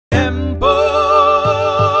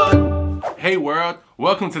Hey world,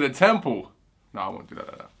 welcome to the temple. No, I won't do that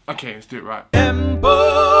like that. Okay, let's do it right. Are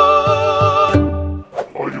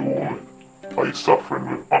you a woman? Are you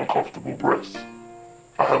suffering with uncomfortable breasts?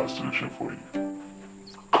 I have a solution for you.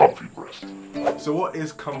 Comfy breast. So what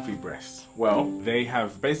is comfy breasts? Well, they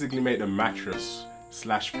have basically made a mattress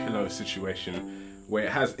 / pillow situation where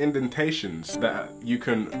it has indentations that you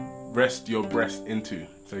can rest your breast into.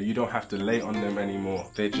 So you don't have to lay on them anymore.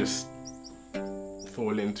 They just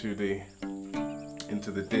fall into the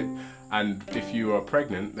dip. And if you are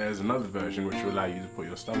pregnant, there's another version which will allow you to put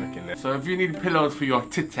your stomach in there. So if you need pillows for your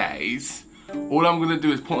titties, all I'm gonna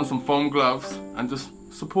do is put on some foam gloves and just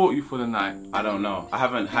support you for the night. I don't know. I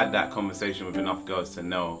haven't had that conversation with enough girls to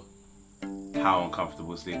know how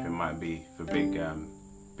uncomfortable sleeping might be for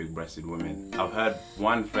big-breasted women. I've heard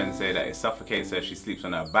one friend say that it suffocates her if she sleeps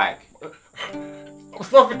on her back. I'm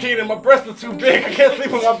suffocating, my breasts are too big, I can't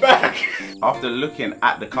sleep on my back. After looking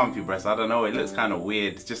at the comfy breast, I don't know, it looks kind of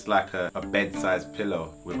weird. It's just like a bed-sized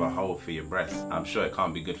pillow with a hole for your breast. I'm sure it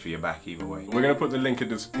can't be good for your back either way. We're going to put the link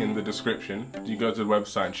in the description. You go to the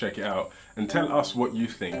website and check it out and tell us what you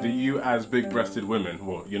think. Do you, as big-breasted women,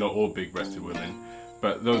 well, you're not all big-breasted women,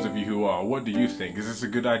 but those of you who are, what do you think? Is this a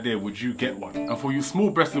good idea? Would you get one? And for you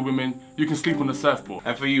small-breasted women, you can sleep on the surfboard.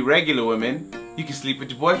 And for you regular women, you can sleep with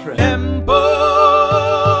your boyfriend.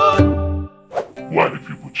 Why do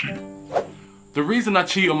people cheat? The reason I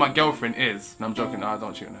cheat on my girlfriend is, and I'm joking, no, I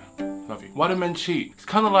don't cheat on her. Love you. Why do men cheat? It's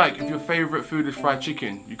kind of like if your favourite food is fried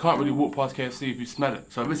chicken, you can't really walk past KFC if you smell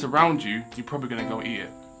it. So if it's around you, you're probably going to go eat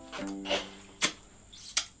it.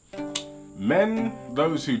 Men,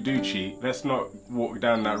 those who do cheat, let's not walk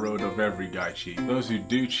down that road of every guy cheat. Those who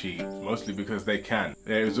do cheat, mostly because they can.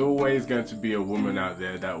 There's always going to be a woman out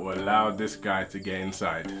there that will allow this guy to get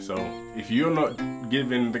inside. So if you're not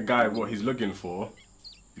giving the guy what he's looking for,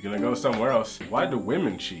 you're gonna go somewhere else. Why do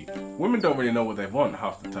women cheat? Women don't really know what they want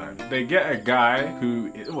half the time. They get a guy who,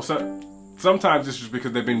 sometimes it's just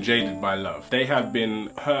because they've been jaded by love. They have been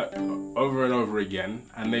hurt over and over again,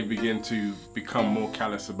 and they begin to become more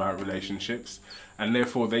callous about relationships, and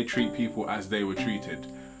therefore they treat people as they were treated.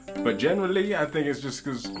 But generally, I think it's just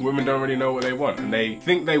because women don't really know what they want, and they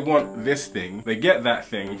think they want this thing, they get that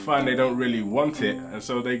thing, find they don't really want it, and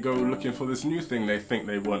so they go looking for this new thing they think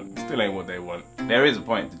they want. Still ain't what they want. There is a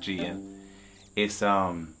point to cheating. It's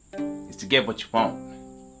to get what you want.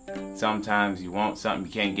 Sometimes you want something,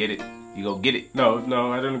 you can't get it, you go get it. No,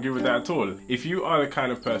 I don't agree with that at all. If you are the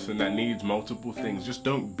kind of person that needs multiple things, just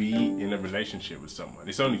don't be in a relationship with someone.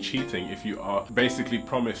 It's only cheating if you are basically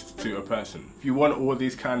promised to a person. If you want all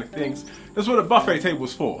these kind of things, that's what a buffet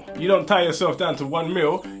table's for. You don't tie yourself down to one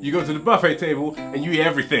meal, you go to the buffet table and you eat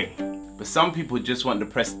everything. But some people just want the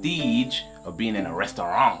prestige of being in a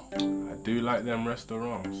restaurant. I do like them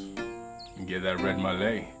restaurants. You get that red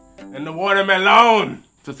Malay and the watermelon.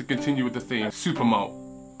 Just to continue with the theme, super malt.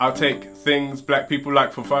 I'll take things black people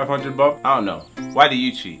like for 500 bob. I don't know. Why do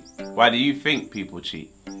you cheat? Why do you think people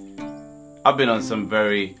cheat? I've been on some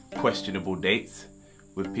very questionable dates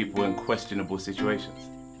with people in questionable situations.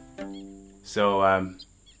 So,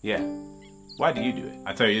 yeah. Why do you do it?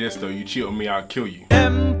 I tell you this though, you cheat on me, I'll kill you.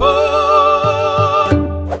 And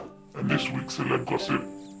this week's celeb gossip,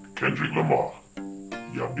 Kendrick Lamar.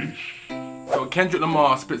 Yabish. So Kendrick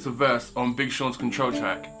Lamar spits a verse on Big Sean's Control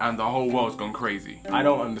track and the whole world's gone crazy. I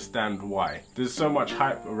don't understand why. There's so much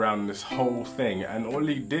hype around this whole thing, and all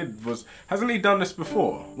he did was, hasn't he done this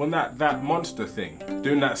before? When that monster thing,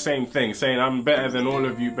 doing that same thing, saying I'm better than all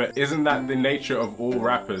of you, but isn't that the nature of all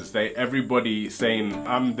rappers? Everybody saying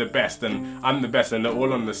I'm the best and I'm the best, and they're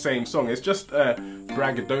all on the same song. It's just a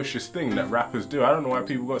braggadocious thing that rappers do. I don't know why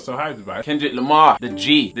people got so hyped about it. Kendrick Lamar, the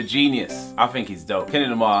genius. I think he's dope. Kendrick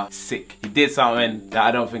Lamar, sick. He did something that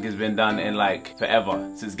I don't think has been done in like forever,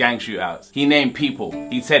 since gang shootouts. He named people,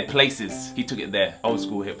 he said places, he took it there. Old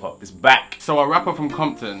school hip hop, it's back. So a rapper from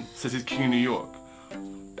Compton says he's king of New York.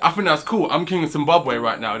 I think that's cool. I'm king of Zimbabwe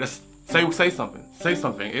right now. Just say something. Say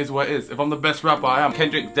something. It is what it is. If I'm the best rapper, I am.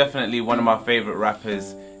 Kendrick's definitely one of my favorite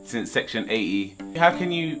rappers since Section 80. How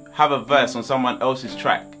can you have a verse on someone else's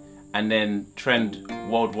track and then trend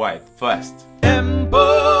worldwide first?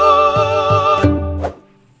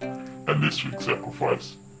 And this week's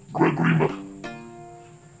sacrifice, Gregory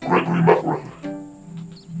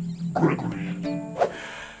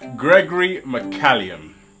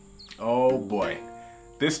McCallium. Oh boy.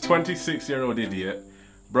 This 26-year-old idiot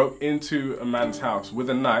broke into a man's house with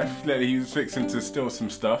a knife that he was fixing to steal some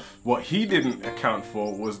stuff. What he didn't account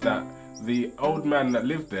for was that the old man that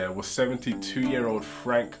lived there was 72-year-old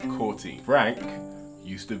Frank Corti. Frank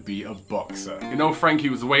used to be a boxer. You know Frankie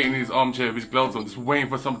was waiting in his armchair with his gloves on, just waiting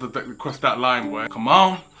for something to cross that line, boy. Come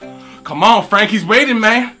on. Come on, Frankie's waiting,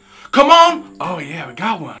 man. Come on! Oh yeah, we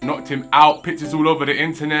got one. Knocked him out, pictures all over the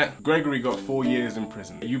internet. Gregory got 4 years in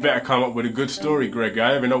prison. You better come up with a good story, Greg. I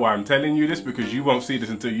don't even know why I'm telling you this, because you won't see this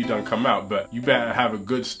until you done come out, but you better have a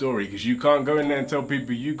good story, because you can't go in there and tell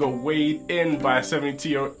people you got weighed in by a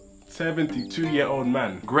 72-year-old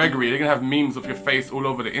man. Gregory, they're gonna have memes of your face all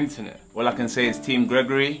over the internet. All I can say is Team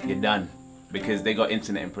Gregory, you're done. Because they got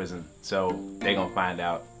internet in prison. So they gonna find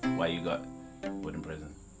out why you got put in prison.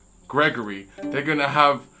 Gregory, they're gonna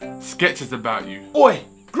have sketches about you. Oi,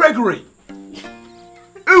 Gregory!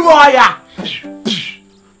 Who are ya?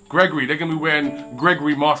 Gregory, they're gonna be wearing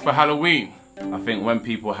Gregory masks for Halloween. I think when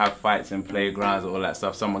people have fights in playgrounds or all that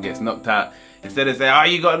stuff, someone gets knocked out, instead of saying, oh,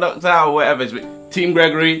 you got knocked out or whatever, it's Team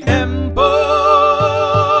Gregory. I'm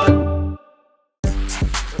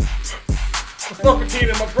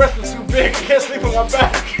suffocating, my breath was too big, I can't sleep on my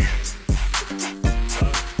back.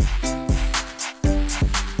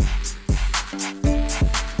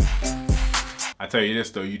 I tell you this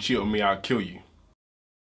though, you cheat on me, I'll kill you.